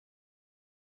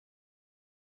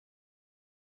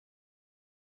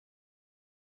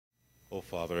Oh,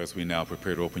 Father, as we now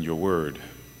prepare to open your word,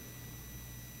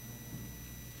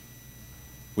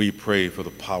 we pray for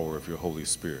the power of your Holy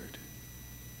Spirit.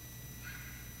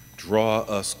 Draw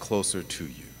us closer to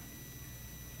you.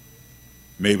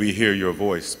 May we hear your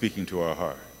voice speaking to our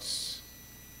hearts.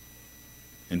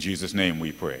 In Jesus' name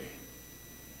we pray.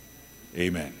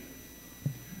 Amen.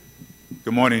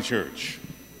 Good morning, church.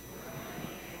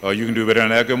 Oh, you can do better than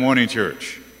that. Good morning,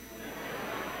 church.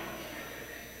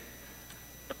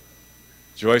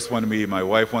 Joyce wanted me, my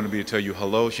wife wanted me to tell you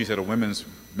hello. She's at a women's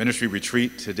ministry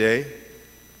retreat today,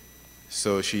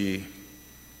 so she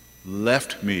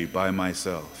left me by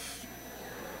myself.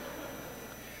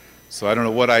 So I don't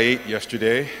know what I ate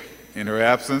yesterday in her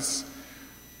absence,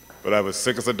 but I was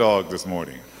sick as a dog this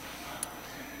morning,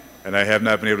 and I have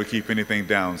not been able to keep anything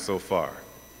down so far.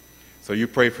 So you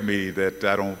pray for me that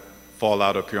I don't fall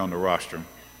out up here on the rostrum.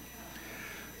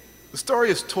 The story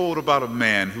is told about a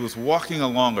man who was walking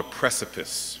along a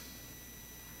precipice,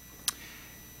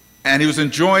 and he was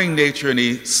enjoying nature, and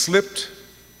he slipped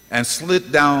and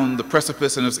slid down the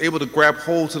precipice and was able to grab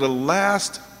hold to the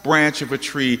last branch of a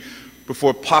tree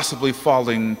before possibly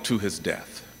falling to his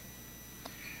death.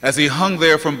 As he hung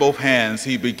there from both hands,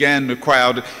 he began to cry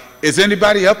out, "Is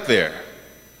anybody up there?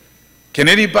 Can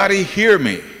anybody hear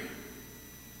me?"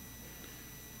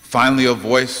 Finally, a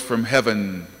voice from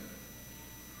heaven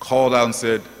called out and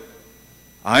said,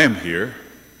 "I am here,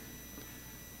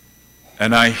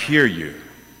 and I hear you.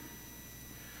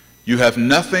 You have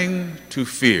nothing to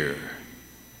fear.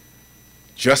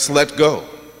 Just let go,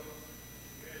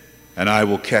 and I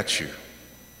will catch you."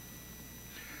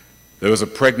 There was a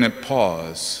pregnant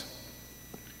pause,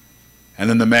 and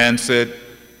then the man said,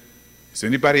 "Is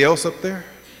anybody else up there?"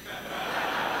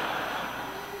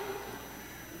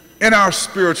 In our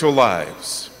spiritual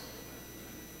lives,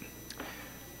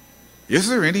 is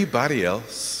there anybody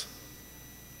else?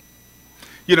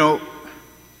 You know,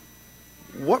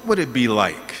 what would it be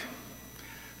like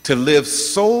to live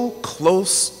so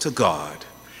close to God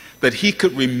that he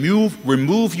could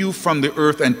remove you from the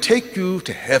earth and take you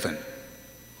to heaven?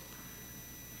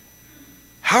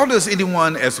 How does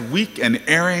anyone as weak and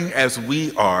erring as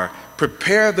we are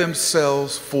prepare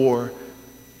themselves for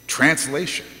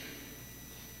translation?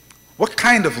 What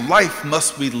kind of life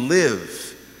must we live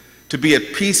to be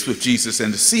at peace with Jesus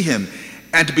and to see him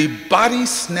and to be body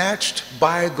snatched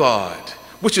by God,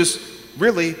 which is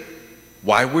really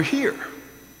why we're here.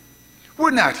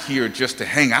 We're not here just to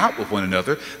hang out with one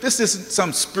another. This isn't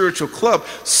some spiritual club.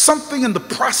 Something in the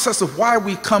process of why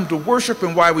we come to worship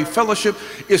and why we fellowship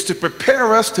is to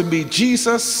prepare us to meet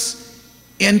Jesus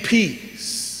in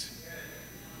peace.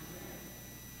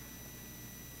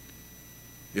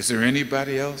 Is there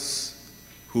anybody else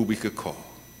who we could call?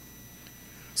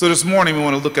 So this morning we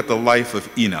want to look at the life of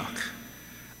Enoch,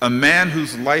 a man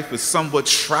whose life is somewhat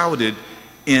shrouded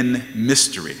in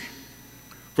mystery.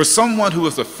 For someone who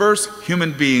was the first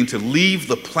human being to leave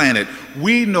the planet,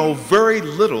 we know very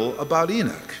little about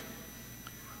Enoch.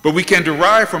 But we can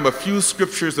derive from a few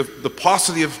scriptures, the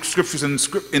paucity of scriptures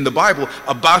in the Bible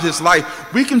about his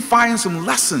life, we can find some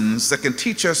lessons that can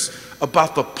teach us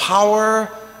about the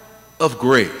power of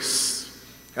grace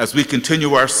as we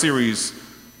continue our series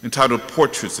entitled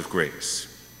Portraits of Grace.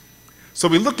 So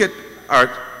we look at our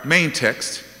main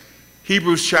text,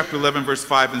 Hebrews chapter 11, verse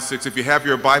 5 and 6. If you have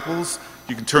your Bibles,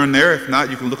 you can turn there. If not,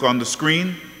 you can look on the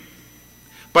screen.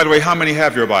 By the way, how many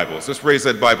have your Bibles? Let's raise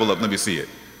that Bible up. Let me see it.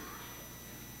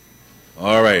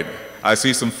 All right. I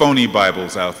see some phony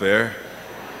Bibles out there.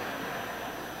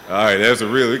 All right,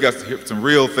 we got some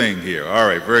real thing here. All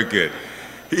right, very good.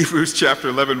 Hebrews chapter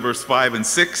 11, verse 5 and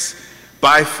 6.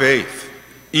 By faith,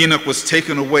 Enoch was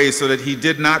taken away so that he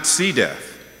did not see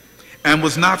death, and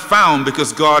was not found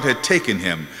because God had taken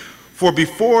him. For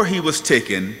before he was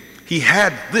taken, he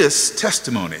had this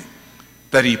testimony,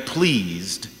 that he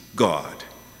pleased God.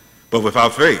 But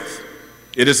without faith,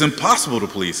 it is impossible to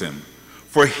please him.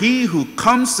 For he who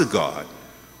comes to God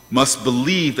must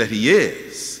believe that he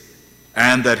is,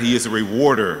 and that he is a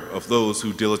rewarder of those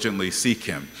who diligently seek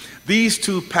him. These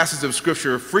two passages of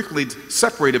Scripture are frequently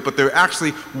separated, but they're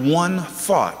actually one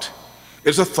thought.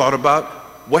 It's a thought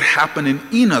about what happened in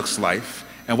Enoch's life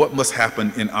and what must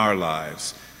happen in our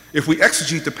lives. If we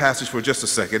exegete the passage for just a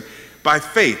second, by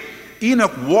faith,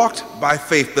 Enoch walked by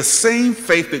faith, the same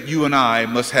faith that you and I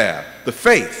must have. The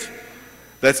faith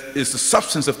that is the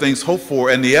substance of things hoped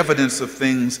for and the evidence of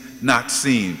things not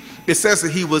seen. It says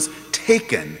that he was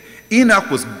taken. Enoch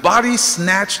was body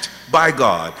snatched by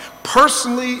God,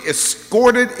 personally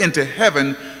escorted into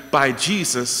heaven by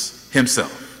Jesus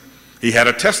himself. He had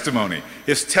a testimony.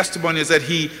 His testimony is that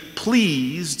he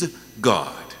pleased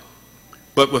God.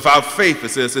 But without faith, it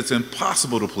says it's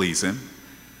impossible to please him,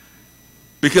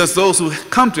 because those who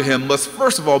come to him must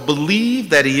first of all believe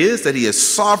that he is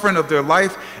sovereign of their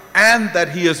life, and that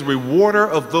he is a rewarder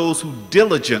of those who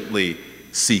diligently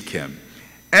seek him.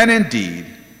 And indeed,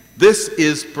 this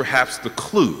is perhaps the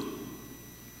clue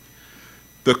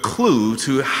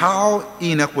to how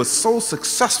Enoch was so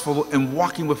successful in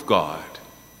walking with God.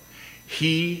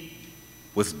 He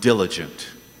was diligent.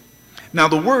 Now,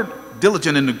 the word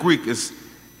diligent in the Greek is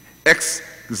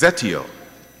exzetio.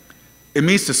 It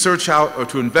means to search out or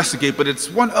to investigate, but it's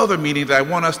one other meaning that I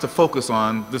want us to focus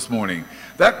on this morning.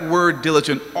 That word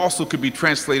diligent also could be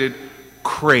translated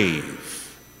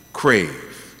crave.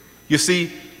 Crave. You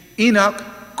see, Enoch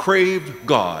craved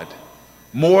God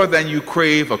more than you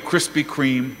crave a Krispy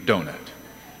Kreme donut.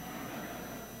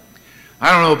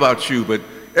 I don't know about you, but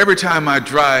every time I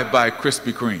drive by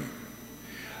Krispy Kreme,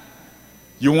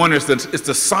 you wonder if it's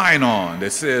the sign on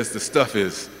that says the stuff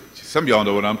is, some of y'all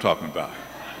know what I'm talking about.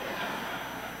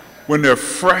 When they're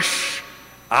fresh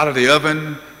out of the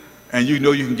oven and you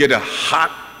know you can get a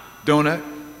hot donut.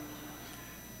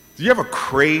 Do you ever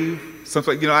crave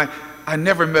something? You know, I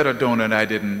never met a donut I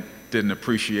didn't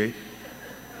appreciate.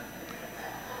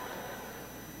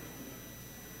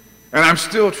 And I'm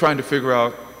still trying to figure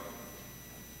out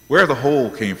where the hole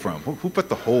came from. Who put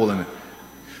the hole in it?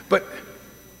 But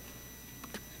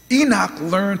Enoch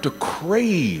learned to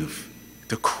crave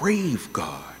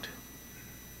God.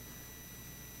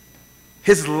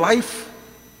 His life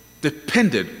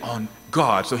depended on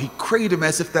God, so he craved him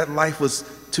as if that life was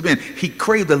to be. He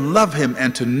craved to love him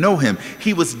and to know him.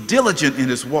 He was diligent in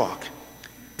his walk.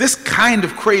 This kind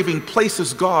of craving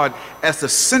places God as the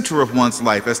center of one's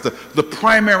life, as the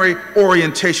primary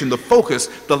orientation, the focus,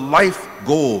 the life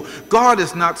goal. God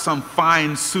is not some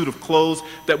fine suit of clothes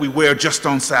that we wear just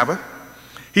on Sabbath.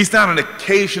 He's not an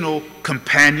occasional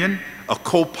companion, a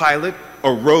co-pilot,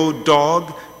 a road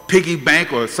dog, piggy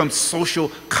bank, or some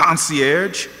social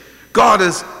concierge. God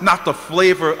is not the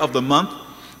flavor of the month,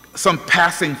 some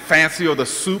passing fancy, or the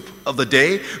soup of the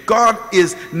day. God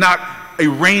is not a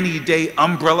rainy day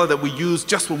umbrella that we use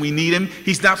just when we need him.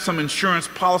 He's not some insurance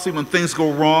policy when things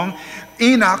go wrong.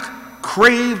 Enoch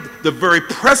craved the very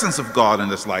presence of God in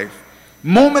his life,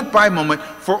 moment by moment,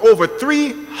 for over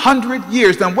 300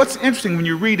 years. Now, what's interesting when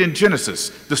you read in Genesis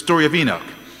the story of Enoch,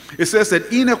 it says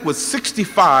that Enoch was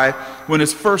 65 when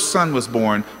his first son was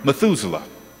born, Methuselah.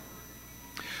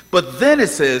 But then it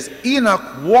says Enoch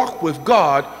walked with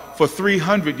God for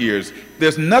 300 years.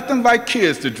 There's nothing like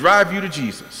kids to drive you to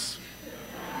Jesus.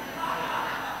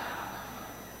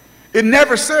 It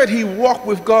never said he walked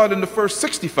with God in the first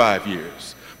 65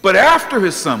 years. But after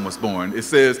his son was born, it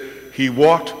says he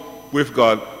walked with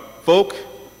God. Folk,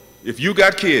 if you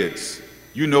got kids,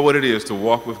 you know what it is to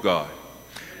walk with God.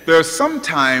 There's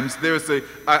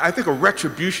I think a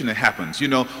retribution that happens. You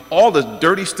know, all the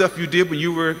dirty stuff you did when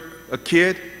you were a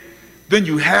kid, then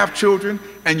you have children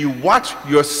and you watch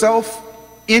yourself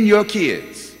in your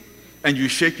kids and you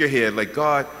shake your head like,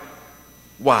 God,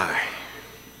 why?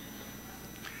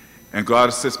 And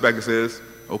God sits back and says,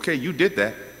 okay, you did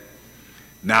that.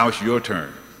 Now it's your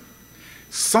turn.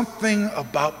 Something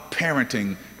about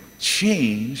parenting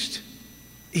changed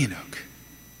Enoch.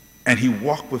 And he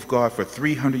walked with God for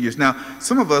 300 years. Now,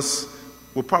 some of us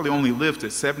will probably only live to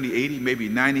 70, 80, maybe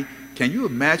 90. Can you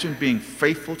imagine being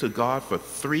faithful to God for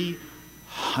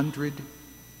 300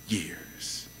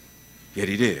 years? Yet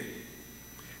he did.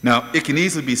 Now, it can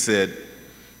easily be said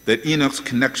that Enoch's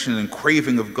connection and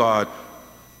craving of God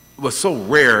was so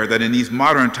rare that in these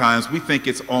modern times we think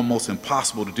it's almost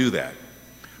impossible to do that.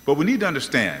 But we need to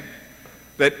understand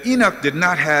that Enoch did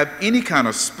not have any kind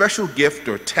of special gift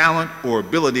or talent or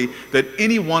ability that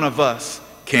any one of us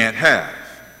can't have.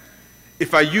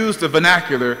 If I use the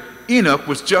vernacular, Enoch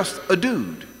was just a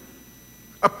dude,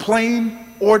 a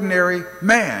plain, ordinary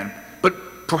man.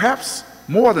 But perhaps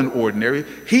more than ordinary,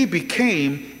 he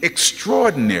became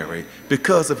extraordinary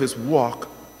because of his walk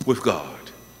with God.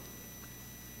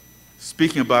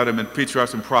 Speaking about him in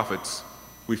Patriarchs and Prophets,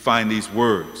 we find these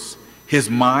words: his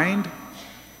mind,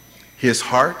 his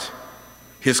heart,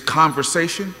 his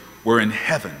conversation were in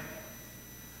heaven.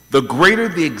 The greater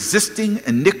the existing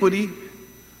iniquity,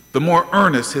 the more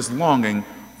earnest his longing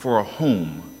for a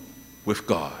home with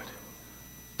God.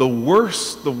 The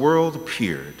worse the world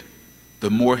appeared, the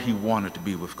more he wanted to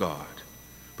be with God.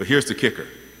 But here's the kicker.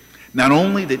 Not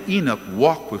only did Enoch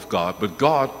walk with God, but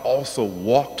God also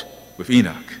walked with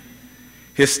Enoch.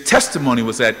 His testimony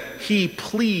was that he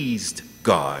pleased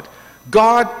God.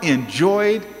 God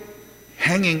enjoyed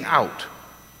hanging out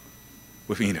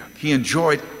with Enoch. He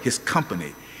enjoyed his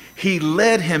company. He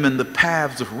led him in the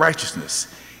paths of righteousness.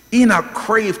 Enoch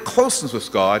craved closeness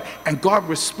with God, and God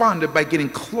responded by getting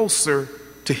closer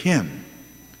to him.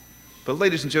 But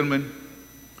ladies and gentlemen,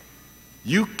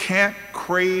 you can't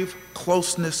crave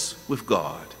closeness with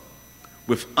God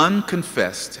with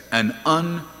unconfessed and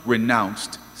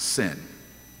unrenounced sin.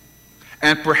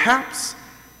 And perhaps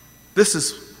this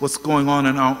is what's going on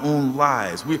in our own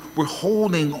lives. We're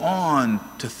holding on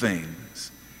to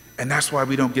things, and that's why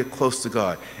we don't get close to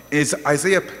God.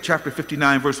 Isaiah chapter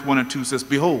 59, verse 1 and 2 says,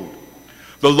 "Behold,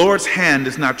 the Lord's hand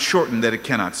is not shortened that it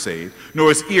cannot save, nor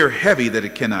his ear heavy that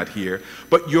it cannot hear,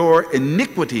 but your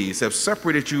iniquities have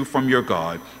separated you from your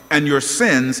God, and your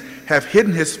sins have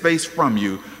hidden his face from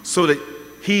you, so that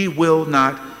he will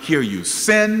not hear you."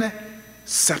 Sin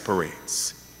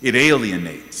separates, it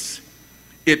alienates,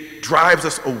 it drives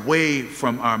us away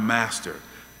from our master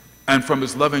and from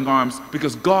his loving arms,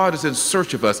 because God is in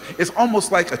search of us. It's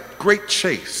almost like a great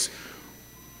chase.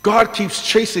 God keeps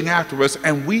chasing after us,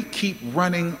 and we keep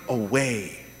running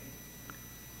away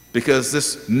because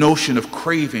this notion of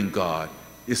craving God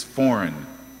is foreign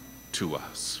to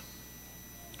us.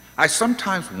 I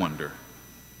sometimes wonder,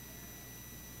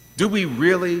 do we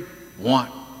really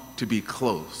want to be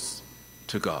close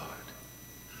to God?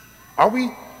 Are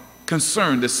we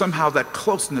concerned that somehow that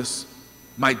closeness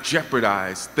might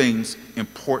jeopardize things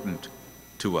important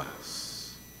to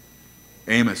us?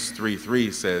 Amos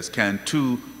 3:3 says, "Can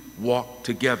two walk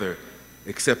together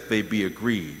except they be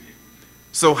agreed?"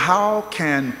 So how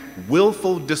can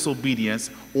willful disobedience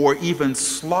or even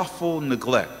slothful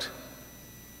neglect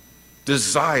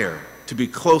desire to be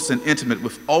close and intimate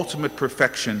with ultimate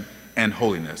perfection and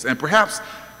holiness? And perhaps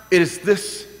it is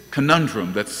this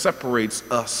conundrum that separates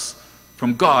us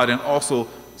from God and also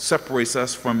separates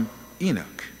us from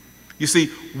Enoch. You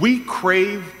see, we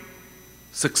crave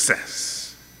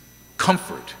success,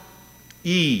 comfort,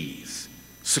 ease,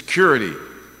 security,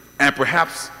 and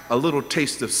perhaps a little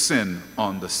taste of sin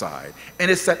on the side.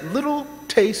 And it's that little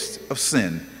taste of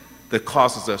sin that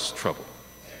causes us trouble.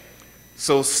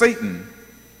 So Satan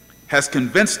has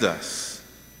convinced us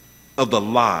of the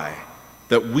lie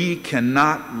that we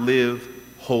cannot live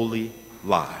holy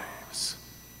lives.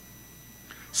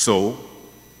 So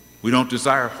we don't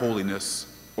desire holiness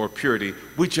or purity.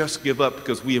 We just give up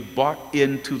because we have bought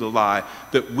into the lie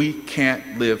that we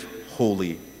can't live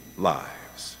holy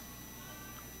lives.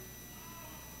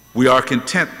 We are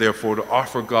content, therefore, to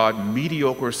offer God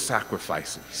mediocre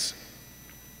sacrifices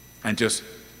and just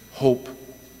hope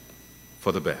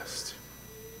for the best.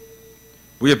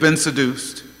 We have been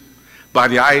seduced by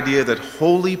the idea that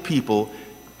holy people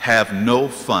have no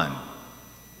fun,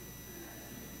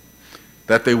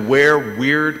 that they wear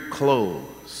weird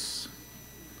clothes,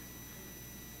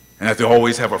 and that they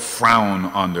always have a frown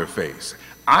on their face.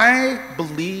 I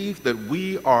believe that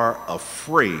we are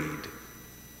afraid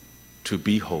to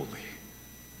be holy.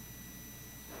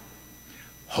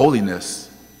 Holiness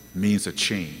means a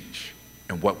change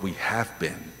in what we have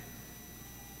been.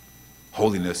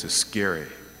 Holiness is scary.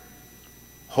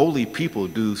 Holy people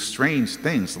do strange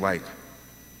things like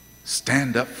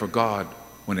stand up for God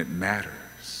when it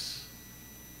matters.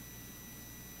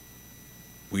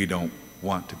 We don't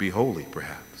want to be holy,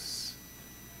 perhaps.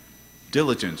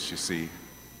 Diligence, you see,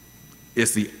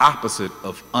 is the opposite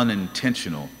of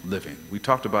unintentional living. We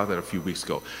talked about that a few weeks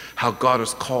ago, how God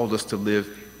has called us to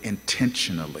live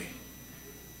intentionally.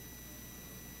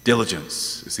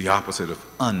 Diligence is the opposite of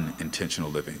unintentional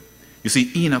living. You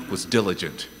see, Enoch was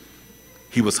diligent.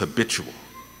 He was habitual.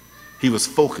 He was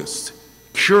focused,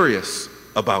 curious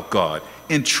about God,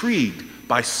 intrigued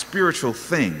by spiritual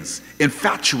things,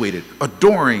 infatuated,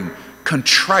 adoring,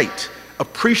 contrite,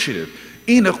 appreciative.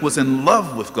 Enoch was in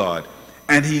love with God,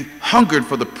 and he hungered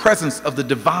for the presence of the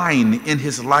divine in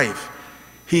his life.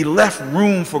 He left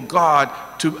room for God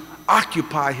to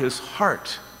occupy his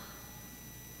heart.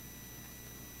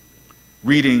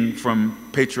 Reading from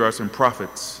Patriarchs and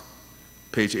Prophets,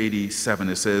 page 87,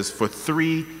 it says, "For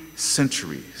 3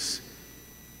 centuries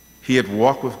he had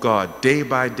walked with God. Day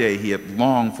by day he had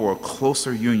longed for a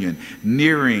closer union.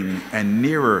 Nearing and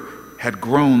nearer had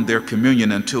grown their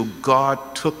communion until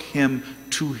God took him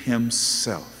to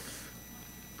himself."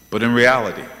 But in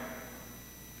reality,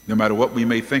 no matter what we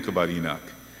may think about Enoch,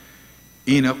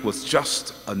 Enoch was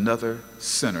just another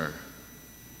sinner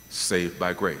saved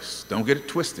by grace. Don't get it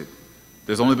twisted.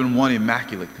 There's only been one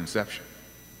immaculate conception.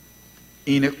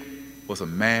 Enoch was a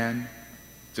man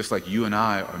just like you and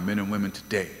I are men and women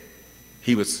today.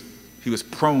 He was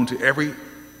prone to every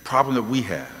problem that we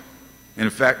have. And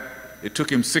in fact, it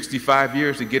took him 65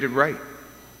 years to get it right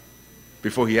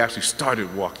before he actually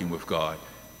started walking with God.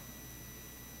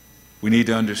 We need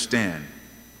to understand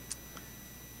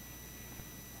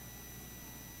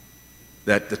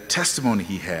that the testimony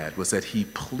he had was that he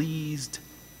pleased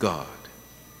God.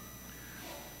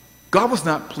 God was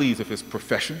not pleased with his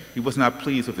profession. He was not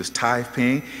pleased with his tithe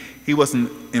paying. He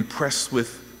wasn't impressed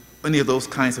with any of those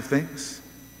kinds of things.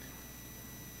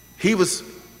 He was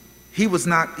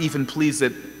not even pleased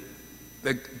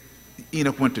that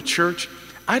Enoch went to church.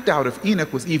 I doubt if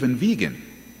Enoch was even vegan.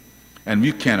 And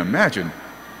you can't imagine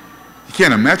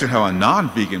how a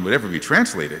non-vegan would ever be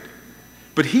translated.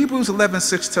 But Hebrews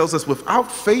 11:6 tells us,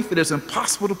 without faith it is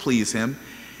impossible to please him.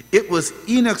 It was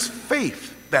Enoch's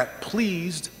faith that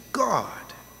pleased God.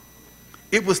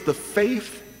 It was the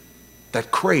faith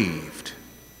that craved.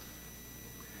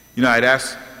 You know,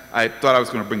 I thought I was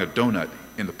going to bring a donut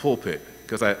in the pulpit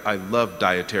because I love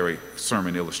dietary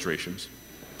sermon illustrations.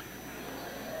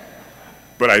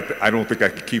 But I don't think I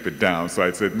could keep it down, so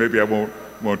I said maybe I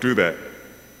won't do that.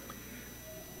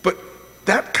 But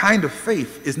that kind of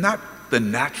faith is not the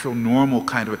natural, normal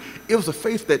kind of faith. It was a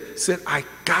faith that said, I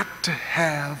got to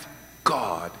have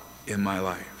God in my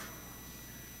life.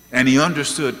 And he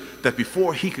understood that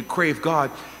before he could crave God,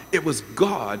 it was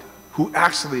God who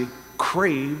actually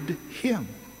craved him.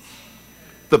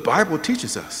 The Bible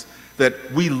teaches us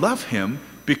that we love him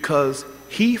because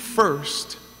he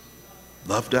first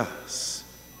loved us.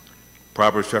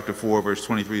 Proverbs chapter 4, verse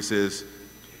 23 says,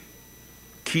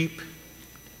 keep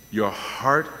your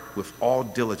heart with all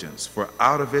diligence, for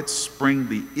out of it spring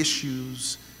the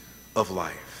issues of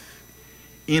life.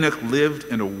 Enoch lived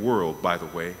in a world, by the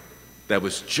way, that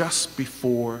was just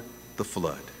before the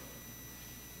flood.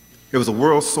 It was a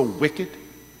world so wicked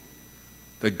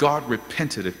that God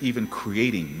repented of even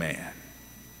creating man.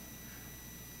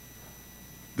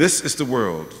 This is the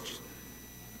world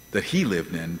that he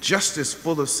lived in, just as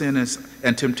full of sin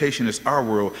and temptation as our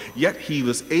world, yet he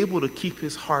was able to keep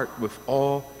his heart with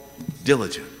all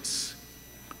diligence.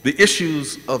 The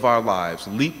issues of our lives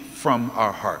leap from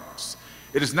our hearts.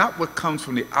 It is not what comes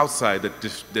from the outside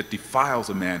that defiles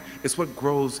a man. It's what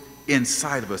grows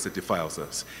inside of us that defiles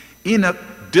us. Enoch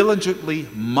diligently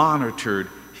monitored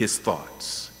his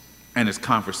thoughts and his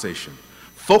conversation,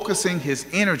 focusing his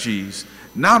energies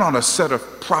not on a set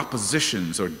of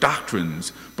propositions or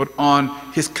doctrines, but on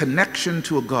his connection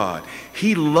to a God.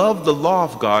 He loved the law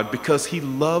of God because he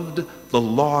loved the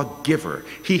lawgiver.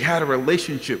 He had a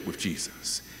relationship with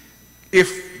Jesus.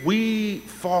 If we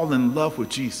fall in love with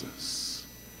Jesus,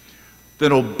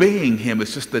 then obeying him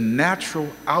is just the natural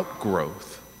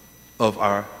outgrowth of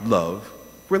our love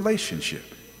relationship.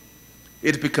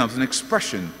 It becomes an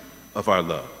expression of our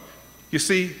love. You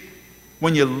see,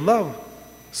 when you love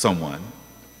someone,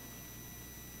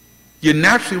 you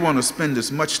naturally want to spend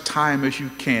as much time as you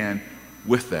can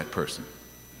with that person.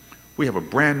 We have a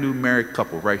brand new married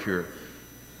couple right here.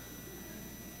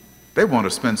 They want to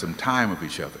spend some time with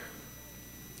each other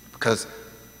because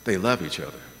they love each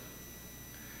other.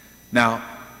 Now,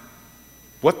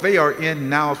 what they are in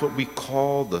now is what we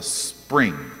call the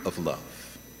spring of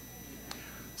love.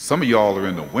 Some of y'all are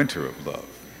in the winter of love.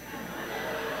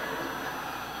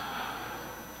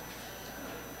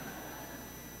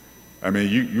 I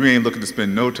mean, you ain't looking to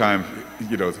spend no time,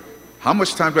 you know. How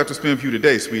much time do I have to spend with you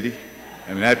today, sweetie?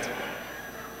 I mean,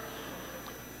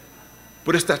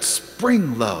 but it's that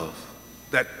spring love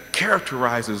that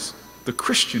characterizes the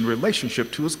Christian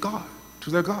relationship to his God,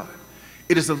 to their God.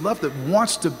 It is a love that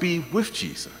wants to be with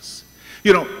Jesus.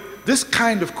 You know, this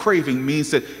kind of craving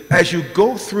means that as you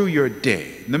go through your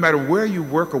day, no matter where you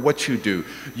work or what you do,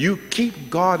 you keep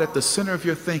God at the center of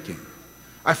your thinking.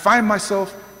 I find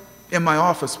myself in my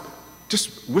office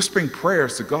just whispering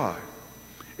prayers to God,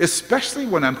 especially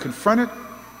when I'm confronted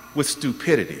with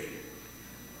stupidity,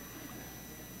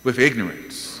 with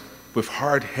ignorance, with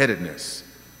hard-headedness.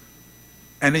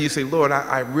 And then you say, Lord,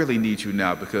 I really need you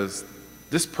now because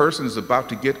this person is about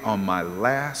to get on my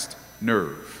last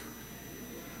nerve.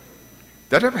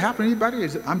 That ever happen to anybody?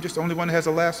 I'm just the only one that has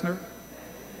a last nerve?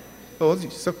 Oh,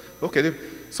 so, okay,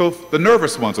 so the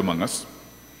nervous ones among us,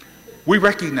 we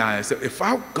recognize that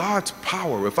without God's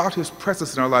power, without his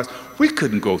presence in our lives, we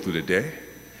couldn't go through the day.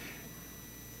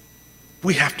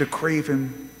 We have to crave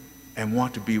him and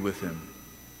want to be with him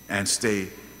and stay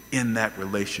in that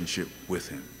relationship with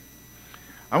him.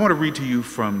 I want to read to you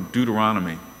from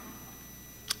Deuteronomy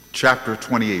chapter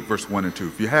 28, verse 1 and 2.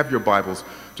 If you have your Bibles,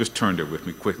 just turn there with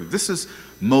me quickly. This is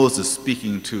Moses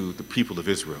speaking to the people of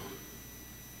Israel.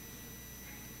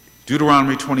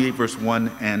 Deuteronomy 28, verse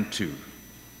 1 and 2.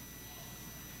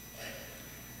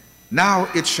 Now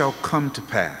it shall come to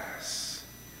pass,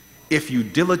 if you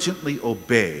diligently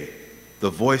obey the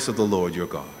voice of the Lord your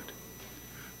God,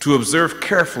 to observe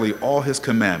carefully all his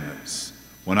commandments,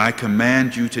 when I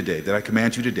command you today, that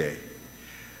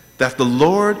that the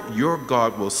Lord your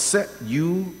God will set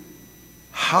you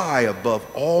high above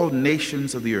all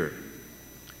nations of the earth.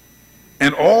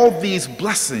 And all these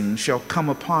blessings shall come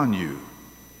upon you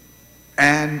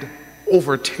and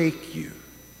overtake you,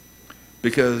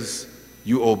 because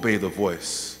you obey the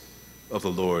voice of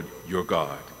the Lord your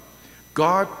God.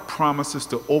 God promises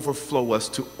to overflow us,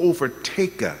 to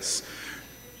overtake us.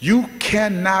 You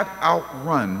cannot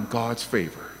outrun God's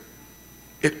favor.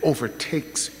 It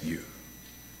overtakes you.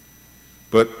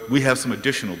 But we have some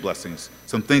additional blessings,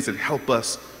 some things that help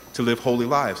us to live holy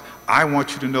lives. I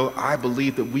want you to know I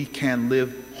believe that we can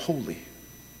live holy.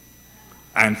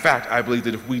 In fact, I believe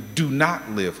that if we do not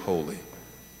live holy,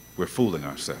 we're fooling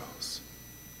ourselves.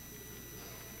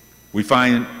 We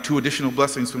find two additional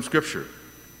blessings from Scripture.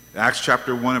 Acts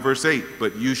chapter 1 and verse 8,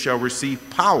 but you shall receive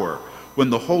power when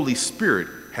the Holy Spirit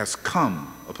has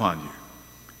come upon you.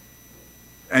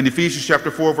 And Ephesians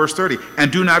chapter 4 verse 30,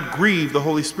 and do not grieve the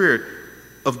Holy Spirit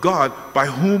of God, by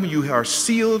whom you are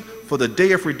sealed for the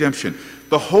day of redemption.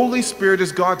 The Holy Spirit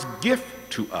is God's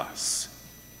gift to us.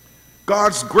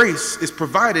 God's grace is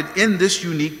provided in this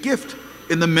unique gift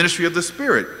in the ministry of the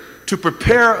Spirit to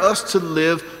prepare us to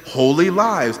live holy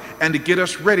lives and to get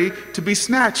us ready to be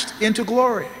snatched into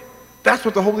glory. That's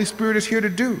what the Holy Spirit is here to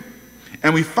do.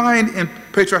 And we find in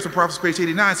Patriarchs and Prophets, page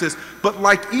 89, it says, but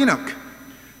like Enoch,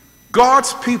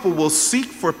 God's people will seek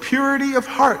for purity of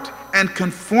heart and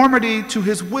conformity to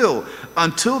his will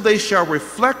until they shall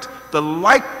reflect the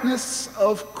likeness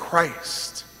of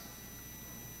Christ.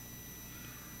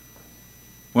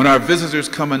 When our visitors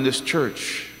come in this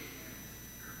church,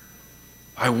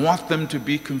 I want them to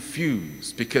be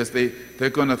confused because they're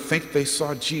going to think they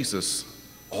saw Jesus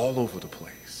all over the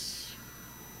place.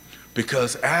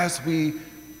 Because as we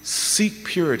seek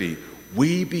purity,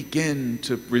 we begin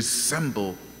to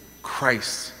resemble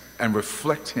Christ and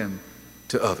reflect him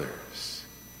to others.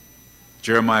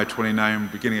 Jeremiah 29,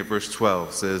 beginning at verse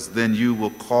 12, says, then you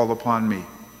will call upon me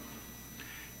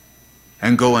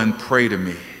and go and pray to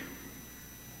me,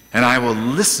 and I will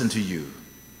listen to you,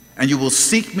 and you will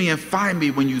seek me and find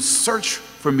me when you search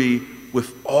for me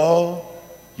with all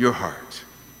your heart.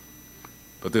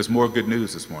 But there's more good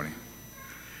news this morning.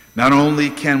 Not only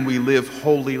can we live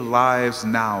holy lives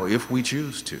now if we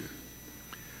choose to,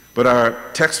 but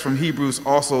our text from Hebrews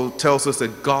also tells us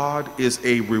that God is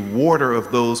a rewarder of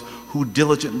those who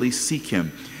diligently seek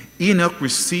him. Enoch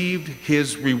received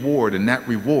his reward, and that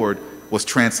reward was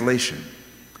translation.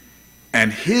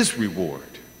 And his reward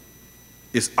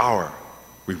is our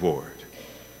reward.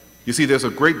 You see, there's a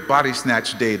great body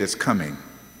snatch day that's coming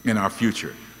in our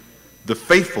future. The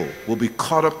faithful will be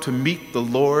caught up to meet the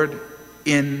Lord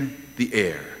in the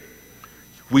air.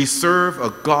 We serve a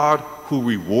God who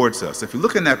rewards us. If you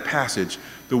look in that passage,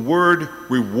 the word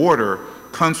rewarder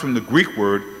comes from the Greek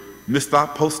word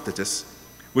misthopostatis,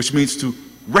 which means to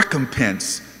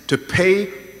recompense, to pay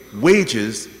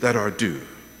wages that are due.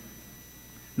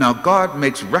 Now, God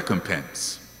makes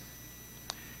recompense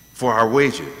for our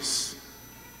wages,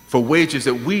 for wages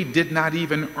that we did not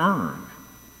even earn.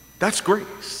 That's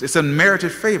grace. It's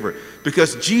unmerited favor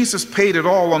because Jesus paid it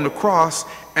all on the cross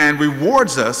and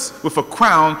rewards us with a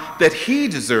crown that he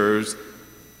deserves,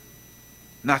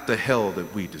 not the hell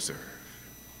that we deserve.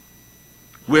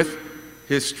 With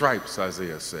his stripes,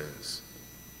 Isaiah says,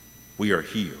 we are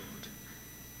healed.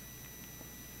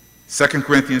 2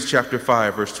 Corinthians chapter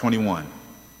 5, verse 21.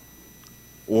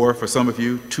 Or for some of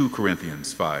you, 2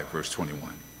 Corinthians 5, verse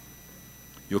 21.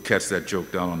 You'll catch that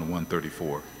joke down on the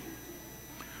 134.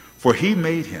 For he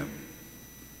made him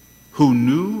who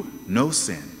knew no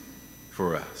sin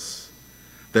for us,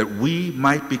 that we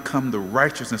might become the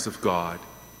righteousness of God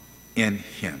in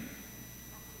him.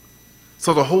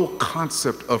 So the whole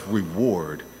concept of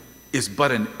reward is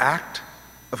but an act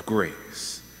of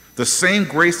grace. The same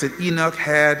grace that Enoch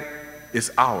had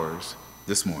is ours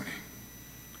this morning.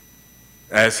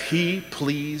 As he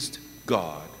pleased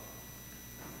God,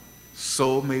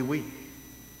 so may we.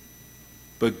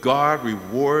 But God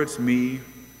rewards me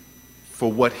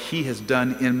for what he has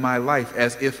done in my life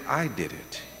as if I did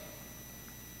it.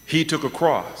 He took a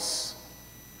cross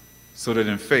so that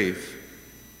in faith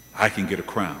I can get a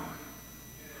crown.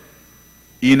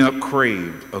 Enoch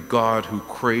craved a God who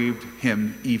craved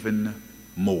him even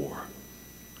more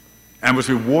and was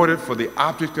rewarded for the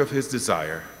object of his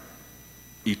desire,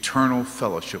 eternal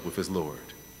fellowship with his Lord.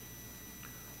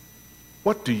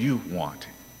 What do you want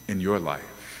in your life?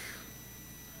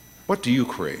 What do you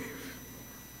crave?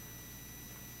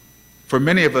 For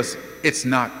many of us, it's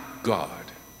not God.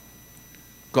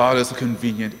 God is a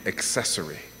convenient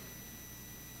accessory.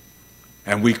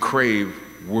 And we crave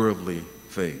worldly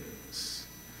things.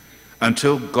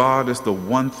 until God is the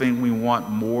one thing we want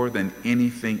more than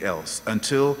anything else,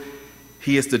 until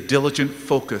he is the diligent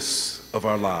focus of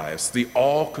our lives, the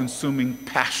all-consuming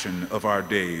passion of our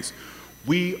days,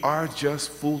 we are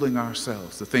just fooling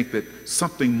ourselves to think that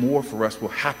something more for us will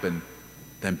happen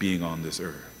than being on this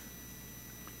earth.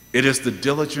 It is the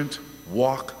diligent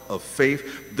walk of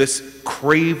faith, this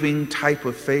craving type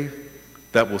of faith,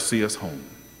 that will see us home.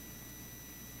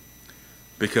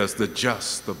 Because the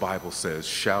just, the Bible says,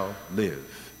 shall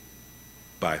live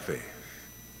by faith.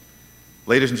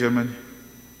 Ladies and gentlemen,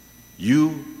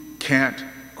 you can't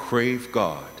crave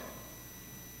God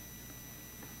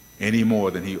any more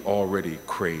than he already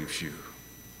craves you.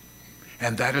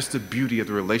 And that is the beauty of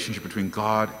the relationship between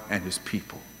God and his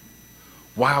people.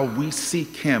 While we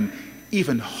seek him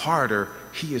even harder,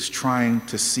 he is trying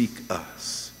to seek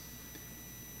us.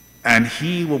 And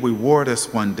he will reward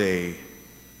us one day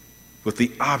with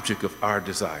the object of our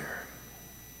desire,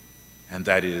 and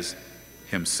that is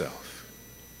himself.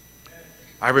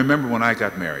 I remember when I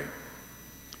got married,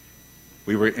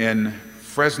 we were in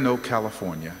Fresno,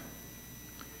 California.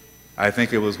 I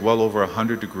think it was well over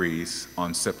 100 degrees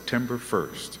on September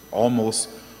 1st, almost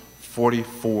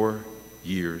 44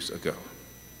 years ago.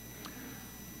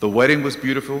 The wedding was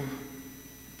beautiful.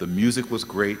 The music was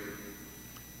great.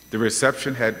 The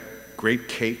reception had great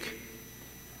cake.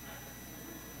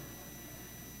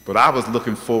 But I was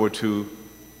looking forward to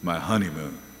my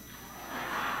honeymoon.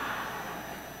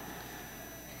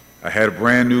 I had a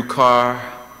brand new car.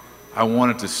 I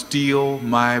wanted to steal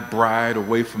my bride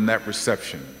away from that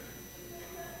reception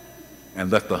and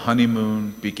let the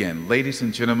honeymoon begin. Ladies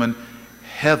and gentlemen,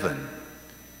 heaven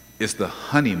is the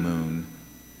honeymoon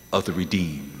of the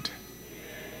redeemed.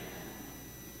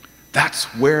 That's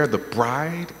where the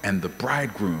bride and the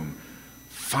bridegroom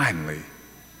finally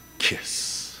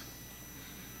kiss.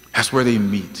 That's where they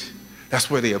meet. That's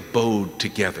where they abode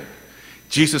together.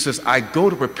 Jesus says, I go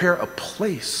to prepare a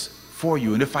place for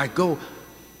you, and if I go,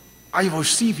 I will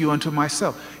receive you unto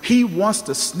myself. He wants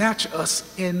to snatch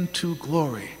us into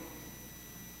glory.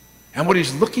 And what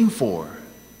he's looking for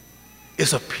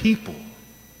is a people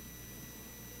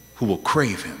who will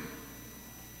crave him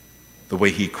the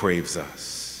way he craves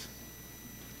us.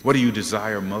 What do you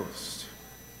desire most?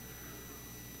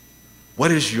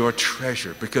 What is your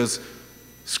treasure? Because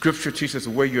Scripture teaches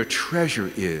where your treasure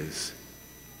is,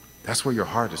 that's where your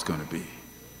heart is going to be.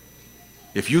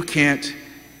 If you can't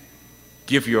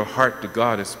give your heart to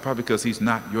God, it's probably because he's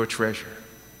not your treasure.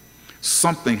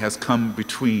 Something has come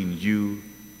between you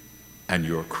and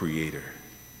your Creator.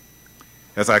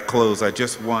 As I close, I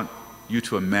just want you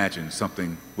to imagine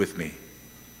something with me.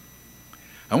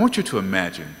 I want you to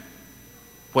imagine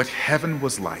what heaven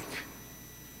was like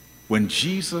when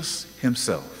Jesus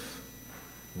himself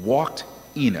walked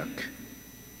Enoch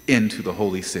into the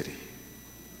holy city.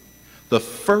 The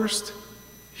first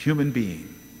human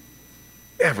being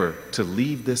ever to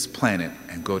leave this planet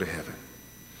and go to heaven.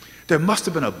 There must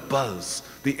have been a buzz.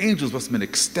 The angels must have been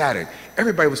ecstatic.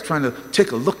 Everybody was trying to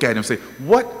take a look at him and say,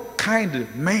 what kind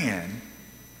of man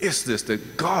is this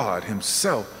that God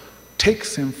himself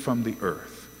takes him from the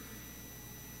earth?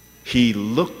 He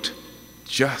looked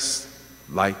just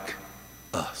like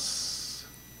us.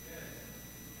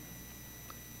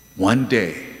 One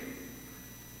day,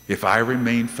 if I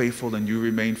remain faithful and you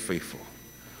remain faithful,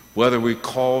 whether we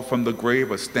call from the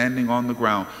grave or standing on the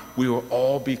ground, we will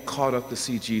all be caught up to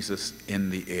see Jesus in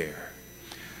the air.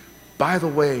 By the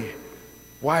way,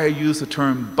 why I use the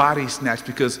term body snatch?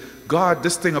 Because God,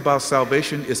 this thing about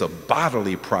salvation is a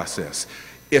bodily process.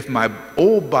 If my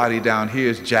old body down here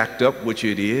is jacked up, which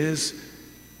it is,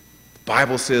 the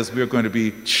Bible says we're going to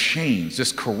be changed.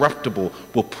 This corruptible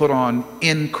will put on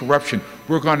incorruption.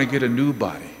 We're going to get a new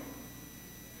body.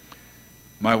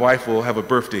 My wife will have a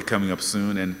birthday coming up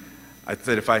soon, and I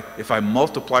said if I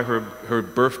multiply her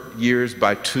birth years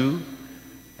by 2,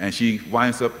 and she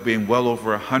winds up being well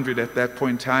over 100 at that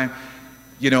point in time,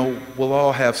 you know, we'll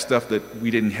all have stuff that we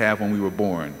didn't have when we were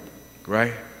born,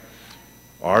 right?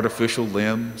 Artificial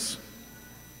limbs,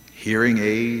 hearing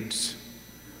aids,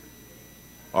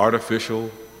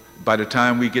 artificial. By the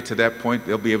time we get to that point,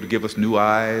 they'll be able to give us new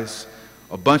eyes,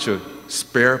 a bunch of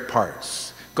spare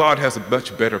parts. God has a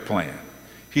much better plan.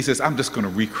 He says, I'm just going to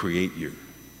recreate you.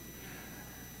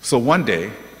 So one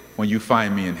day, when you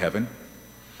find me in heaven,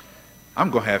 I'm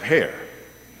going to have hair.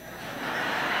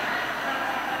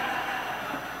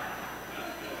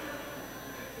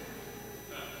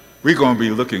 We're going to be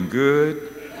looking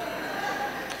good.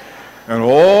 And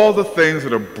all the things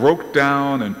that are broke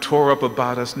down and tore up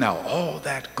about us, now all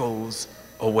that goes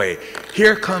away.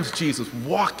 Here comes Jesus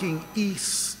walking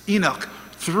Enoch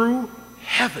through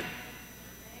heaven.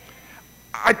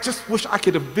 I just wish I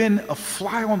could have been a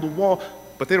fly on the wall,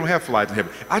 but they don't have flies in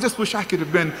heaven. I just wish I could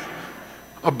have been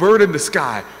a bird in the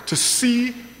sky to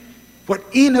see what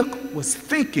Enoch was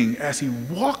thinking as he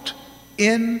walked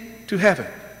into heaven.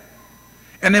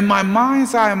 And in my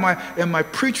mind's eye, in my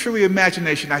preacherly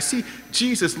imagination, I see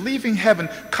Jesus leaving heaven,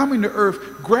 coming to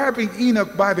earth, grabbing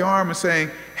Enoch by the arm and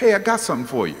saying, "Hey, I got something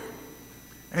for you."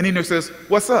 And Enoch says,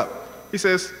 "What's up?" He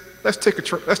says, let's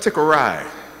take a ride.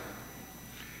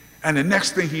 And the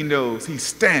next thing he knows, he's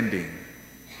standing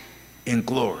in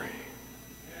glory.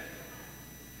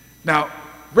 Now,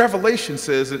 Revelation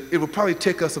says that it will probably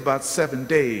take us about 7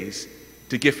 days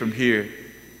to get from here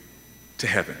to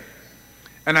heaven.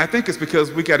 And I think it's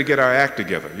because we got to get our act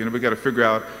together. You know, we got to figure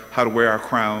out how to wear our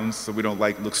crowns so we don't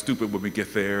look stupid when we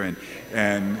get there,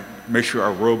 and make sure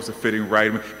our robes are fitting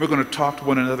right. We're going to talk to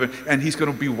one another, and he's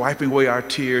going to be wiping away our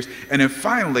tears. And then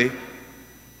finally,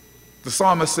 the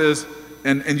psalmist says,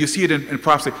 and you see it in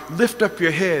prophecy, "Lift up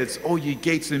your heads, O ye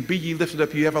gates, and be ye lifted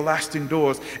up, ye everlasting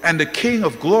doors, and the King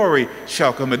of glory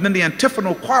shall come." And then the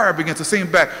antiphonal choir begins to sing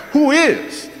back, "Who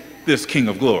is this King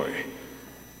of glory?"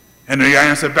 And they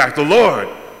answer back, "The Lord,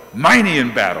 mighty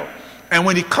in battle." And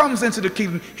when he comes into the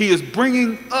kingdom, he is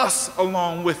bringing us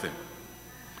along with him.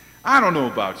 I don't know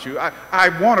about you. I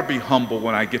want to be humble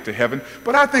when I get to heaven,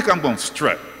 but I think I'm going to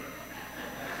strut.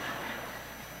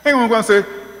 I think I'm going to say,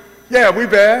 "Yeah, we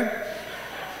bad."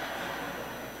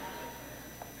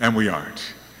 And we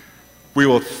aren't. We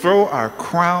will throw our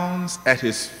crowns at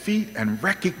his feet and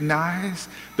recognize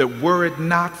that were it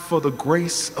not for the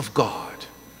grace of God,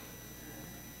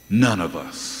 none of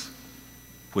us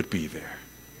would be there.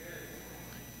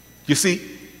 You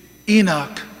see,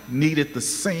 Enoch needed the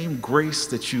same grace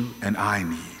that you and I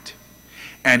need.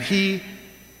 And he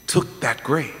took that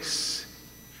grace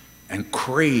and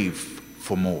craved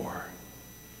for more.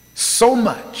 So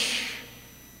much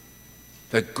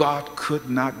that God could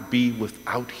not be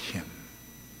without him,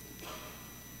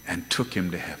 and took him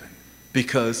to heaven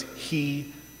because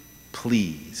he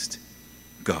pleased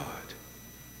God.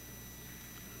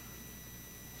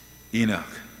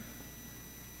 Enoch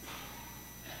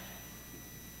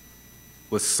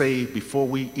was saved before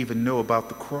we even know about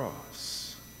the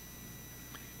cross.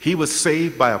 He was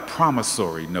saved by a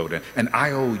promissory note, an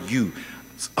IOU,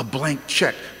 a blank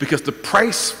check, because the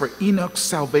price for Enoch's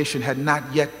salvation had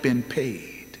not yet been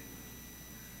paid.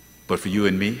 But for you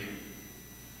and me,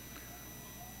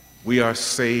 we are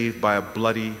saved by a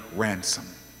bloody ransom,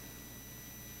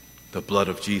 the blood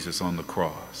of Jesus on the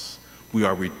cross. We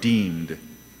are redeemed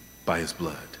by his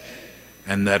blood,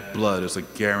 and that blood is a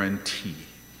guarantee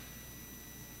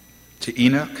to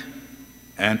Enoch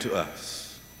and to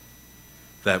us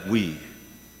that we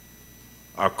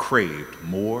are craved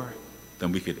more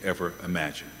than we could ever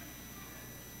imagine.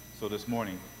 So this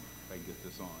morning, if I can get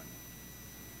this on.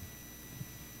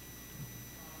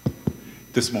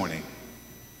 This morning,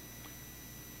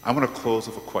 I want to close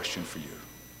with a question for you.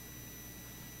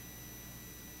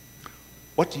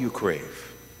 What do you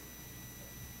crave?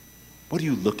 What are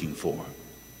you looking for?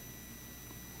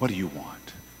 What do you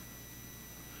want?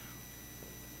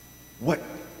 What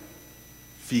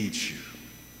feeds you?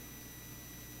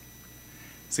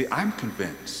 See, I'm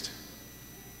convinced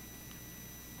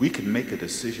we can make a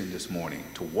decision this morning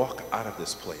to walk out of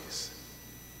this place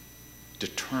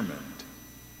determined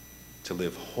to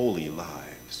live holy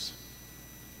lives,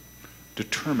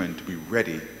 determined to be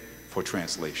ready for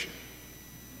translation.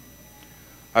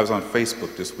 I was on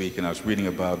Facebook this week and I was reading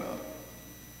about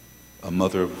a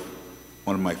mother of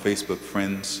one of my Facebook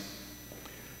friends.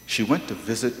 She went to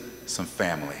visit some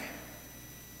family,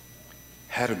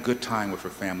 had a good time with her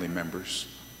family members,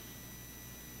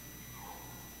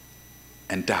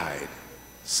 and died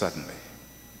suddenly.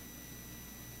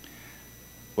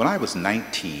 When I was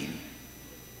 19,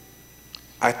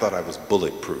 I thought I was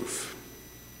bulletproof.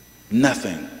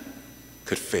 Nothing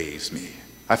could faze me.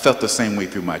 I felt the same way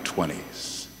through my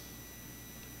 20s.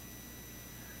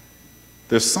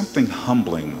 There's something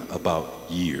humbling about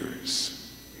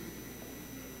years.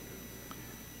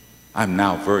 I'm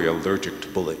now very allergic to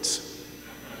bullets.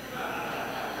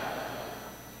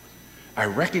 I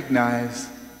recognize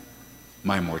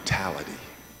my mortality.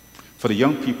 For the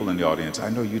young people in the audience, I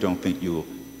know you don't think you'll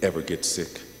ever get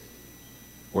sick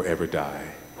or ever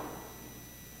die.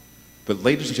 But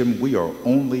ladies and gentlemen, we are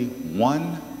only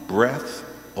one breath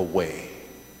away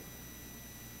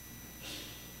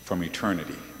from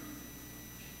eternity.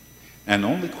 And the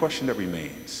only question that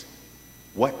remains,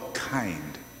 what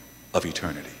kind of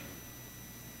eternity?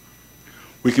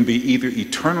 We can be either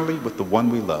eternally with the one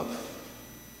we love,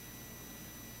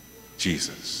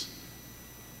 Jesus,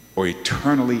 or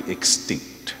eternally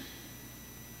extinct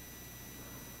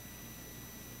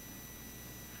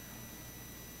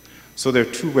So there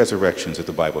are two resurrections that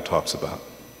the Bible talks about.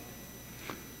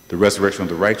 The resurrection of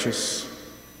the righteous,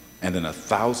 and then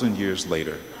 1,000 years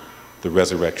later, the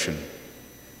resurrection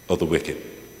of the wicked.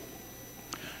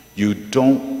 You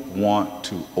don't want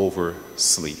to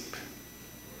oversleep.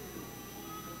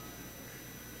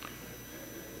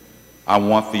 I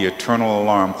want the eternal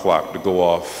alarm clock to go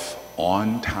off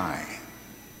on time.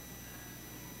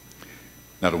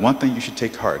 Now, the one thing you should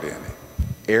take heart in,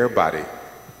 everybody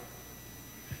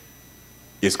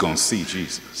is going to see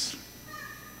Jesus.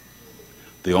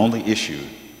 The only issue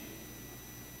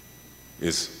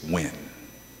is when.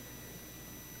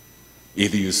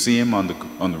 Either you see him on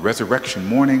the resurrection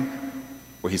morning,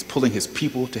 where he's pulling his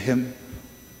people to him,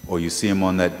 or you see him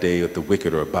on that day that the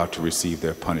wicked are about to receive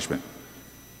their punishment.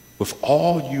 With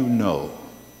all you know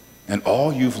and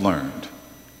all you've learned,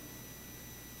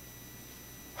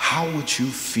 how would you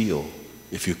feel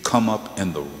if you come up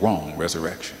in the wrong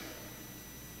resurrection?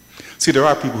 See, there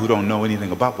are people who don't know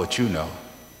anything about what you know.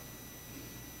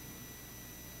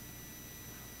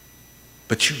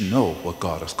 But you know what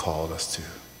God has called us to.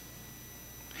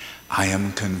 I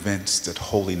am convinced that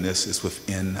holiness is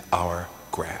within our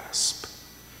grasp.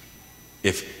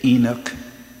 If Enoch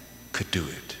could do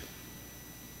it,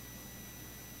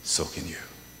 so can you.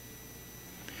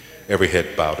 Every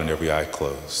head bowed and every eye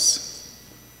closed.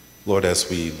 Lord, as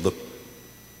we look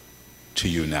to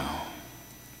you now,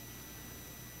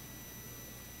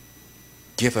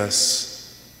 give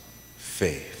us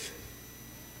faith,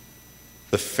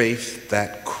 the faith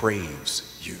that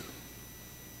craves you,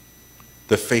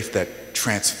 the faith that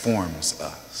transforms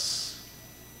us.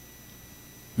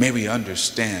 May we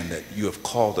understand that you have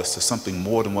called us to something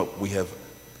more than what we have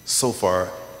so far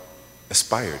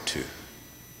aspired to.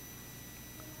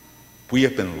 We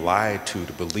have been lied to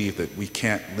believe that we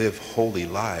can't live holy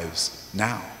lives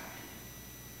now.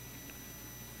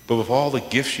 But with all the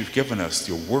gifts you've given us,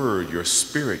 your word, your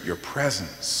spirit, your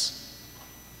presence,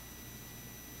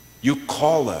 you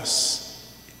call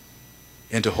us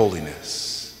into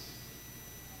holiness.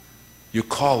 You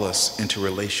call us into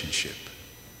relationship.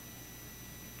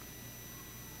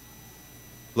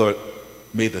 Lord,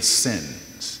 may the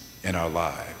sins in our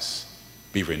lives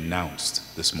be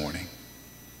renounced this morning.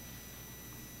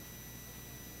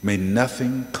 May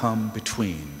nothing come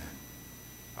between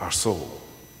our soul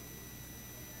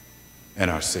and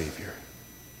our Savior.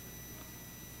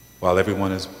 While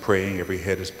everyone is praying, every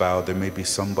head is bowed, there may be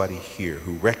somebody here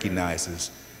who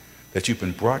recognizes that you've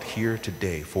been brought here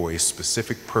today for a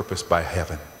specific purpose by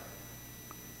heaven.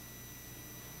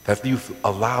 That you've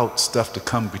allowed stuff to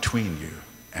come between you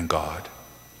and God.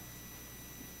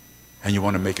 And you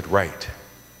want to make it right.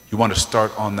 You want to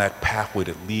start on that pathway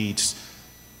that leads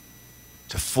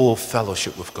to full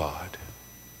fellowship with God.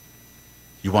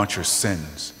 You want your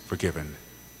sins forgiven.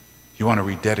 You want to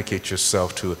rededicate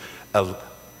yourself to a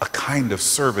kind of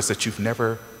service that you've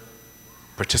never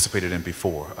participated in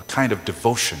before, a kind of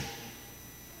devotion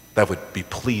that would be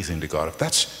pleasing to God. If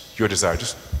that's your desire,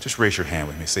 just raise your hand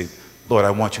with me. Say, Lord,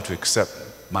 I want you to accept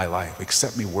my life.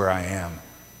 Accept me where I am,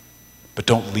 but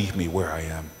don't leave me where I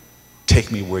am.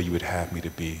 Take me where you would have me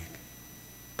to be.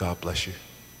 God bless you.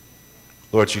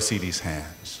 Lord, you see these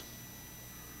hands.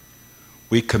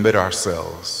 We commit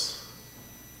ourselves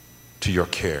to your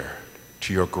care,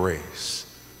 to your grace.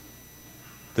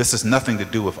 This has nothing to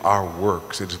do with our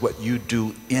works. It is what you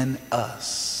do in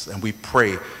us. And we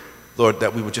pray, Lord,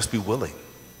 that we would just be willing.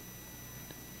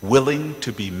 Willing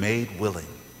to be made willing.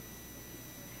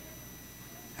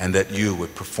 And that you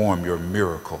would perform your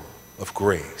miracle of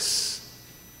grace,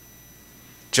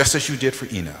 just as you did for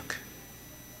Enoch,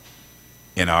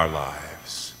 in our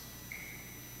lives.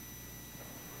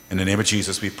 In the name of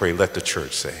Jesus we pray, let the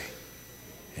church say,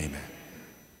 amen.